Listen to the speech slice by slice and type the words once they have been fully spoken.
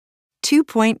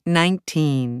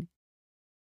2.19.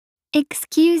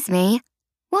 Excuse me,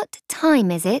 what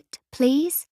time is it,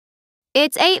 please?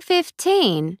 It's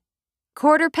 8:15.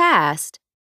 Quarter past.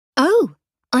 Oh,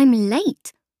 I'm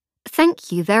late.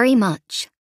 Thank you very much.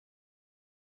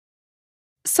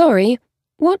 Sorry,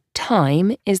 what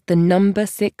time is the number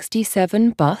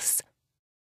 67 bus?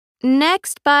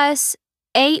 Next bus,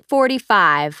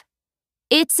 8:45.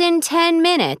 It's in 10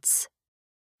 minutes.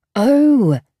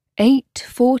 Oh,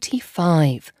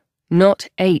 8:45, not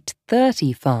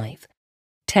 8:35.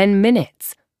 10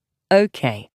 minutes.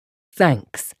 OK,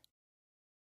 thanks.